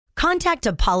Contact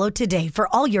Apollo today for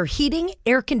all your heating,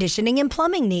 air conditioning, and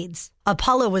plumbing needs.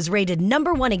 Apollo was rated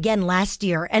 #1 again last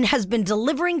year and has been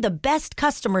delivering the best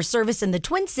customer service in the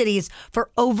Twin Cities for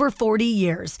over 40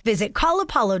 years. Visit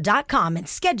callapollo.com and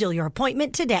schedule your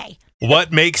appointment today.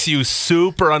 What makes you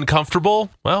super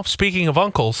uncomfortable? Well, speaking of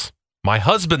uncles, my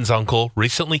husband's uncle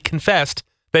recently confessed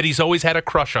that he's always had a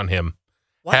crush on him.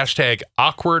 What? Hashtag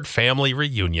awkward family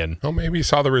reunion. Oh, maybe he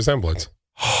saw the resemblance.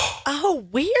 Oh,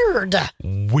 weird.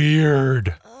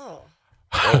 Weird.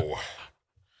 Oh.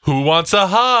 Who wants a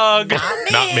hug?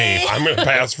 Not me. I'm going to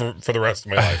pass for the rest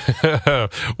of my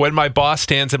life. When my boss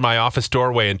stands in my office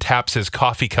doorway and taps his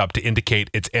coffee cup to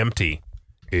indicate it's empty.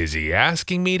 Is he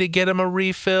asking me to get him a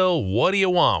refill? What do you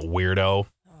want, weirdo?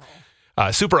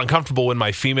 Super uncomfortable when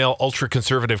my female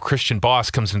ultra-conservative Christian boss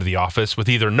comes into the office with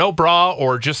either no bra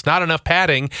or just not enough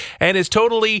padding and is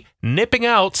totally nipping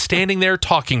out standing there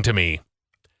talking to me.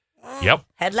 Yep.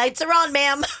 Headlights are on,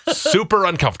 ma'am. Super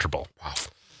uncomfortable.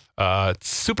 It's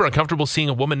super uncomfortable seeing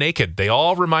a woman naked. They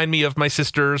all remind me of my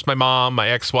sisters, my mom, my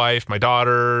ex-wife, my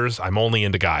daughters. I'm only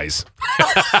into guys.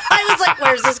 I was like,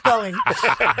 where's this going?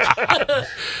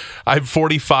 I'm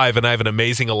 45 and I have an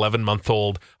amazing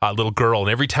 11-month-old little girl. And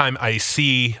every time I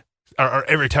see, or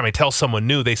every time I tell someone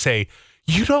new, they say,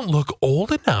 "You don't look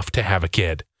old enough to have a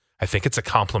kid." I think it's a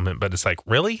compliment, but it's like,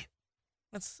 really?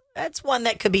 That's one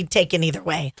that could be taken either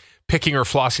way. Picking or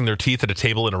flossing their teeth at a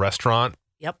table in a restaurant.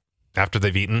 Yep. After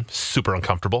they've eaten, super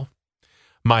uncomfortable.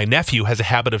 My nephew has a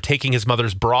habit of taking his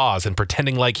mother's bras and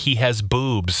pretending like he has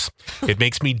boobs. It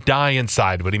makes me die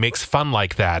inside when he makes fun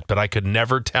like that, but I could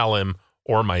never tell him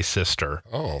or my sister.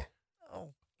 Oh.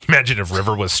 Imagine if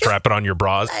River was strapping on your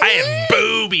bras. I have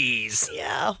boobies.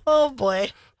 Yeah. Oh,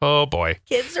 boy. Oh, boy.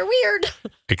 Kids are weird.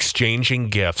 Exchanging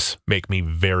gifts make me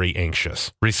very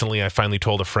anxious. Recently, I finally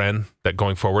told a friend that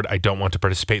going forward, I don't want to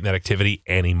participate in that activity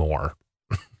anymore.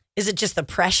 Is it just the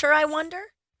pressure, I wonder?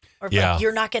 Or if Yeah. like,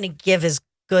 you're not going to give as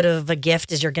good of a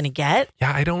gift as you're going to get?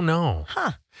 Yeah, I don't know.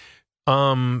 Huh.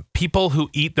 People who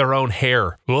eat their own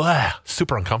hair,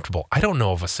 super uncomfortable. I don't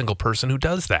know of a single person who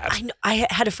does that. I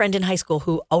had a friend in high school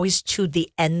who always chewed the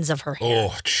ends of her hair.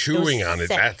 Oh, chewing on it.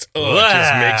 sick. It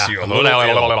just makes you a little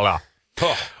ill.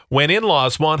 Oh. When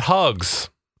in-laws want hugs.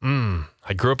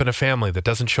 I grew up in a family that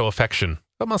doesn't show affection.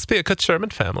 That must be a good German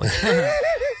family.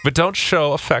 But don't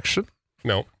show affection.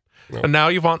 No. And now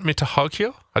you want me to hug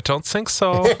you? I don't think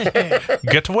so.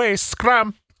 Get away,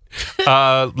 scram.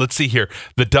 Let's see here.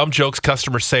 The dumb jokes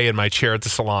customers say in my chair at the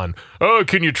salon. "Oh,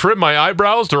 can you trim my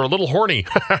eyebrows? They're a little horny."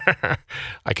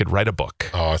 I could write a book.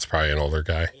 Oh, it's probably an older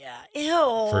guy. Yeah.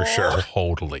 Ew. For sure.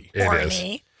 Totally. It is.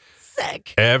 Horny.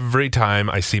 Sick. Every time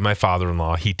I see my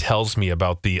father-in-law, he tells me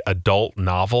about the adult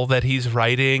novel that he's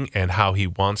writing and how he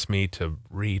wants me to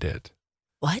read it.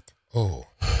 What? Oh.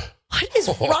 What is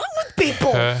wrong with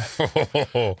people?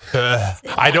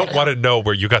 I don't want to know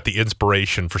where you got the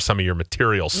inspiration for some of your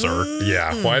material, sir.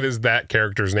 Yeah. Why does that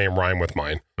character's name rhyme with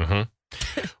mine?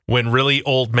 Mm-hmm. When really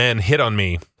old men hit on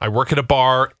me, I work at a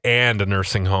bar and a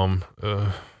nursing home.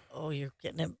 Oh, you're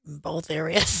getting it in both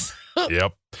areas.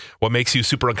 Yep. What makes you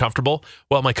super uncomfortable?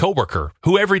 Well, my coworker,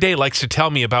 who every day likes to tell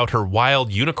me about her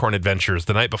wild unicorn adventures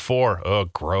the night before. Oh,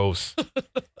 gross.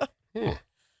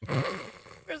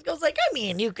 Goes like, I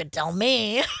mean, you could tell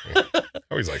me.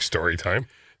 Always like story time.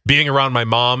 Being around my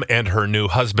mom and her new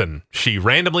husband. She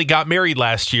randomly got married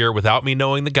last year without me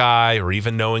knowing the guy or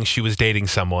even knowing she was dating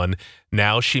someone.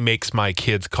 Now she makes my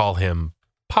kids call him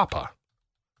Papa.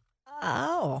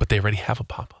 Oh. But they already have a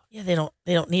Papa. Yeah, they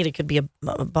don't need it. Could be a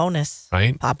bonus.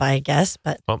 Right? Papa, I guess.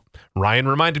 But Well, Ryan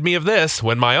reminded me of this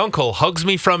when my uncle hugs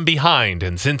me from behind.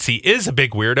 And since he is a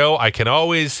big weirdo, I can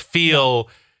always feel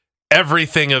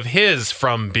everything of his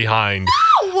from behind.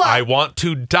 No! I want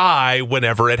to die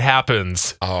whenever it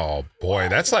happens. Oh, boy.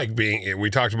 That's like being, we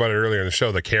talked about it earlier in the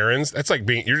show, the Karens. That's like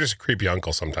being, you're just a creepy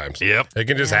uncle sometimes. Yep. It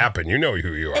can just happen. You know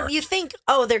who you are. and you think,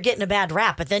 oh, they're getting a bad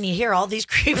rap, but then you hear all these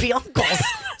creepy uncles.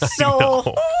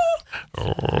 So,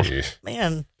 Jeez.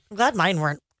 man, I'm glad mine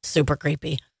weren't super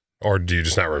creepy. Or do you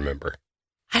just not remember?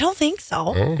 I don't think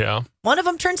so. Oh. Yeah. One of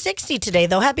them turned 60 today,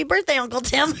 though. Happy birthday, Uncle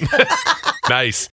Tim. Nice.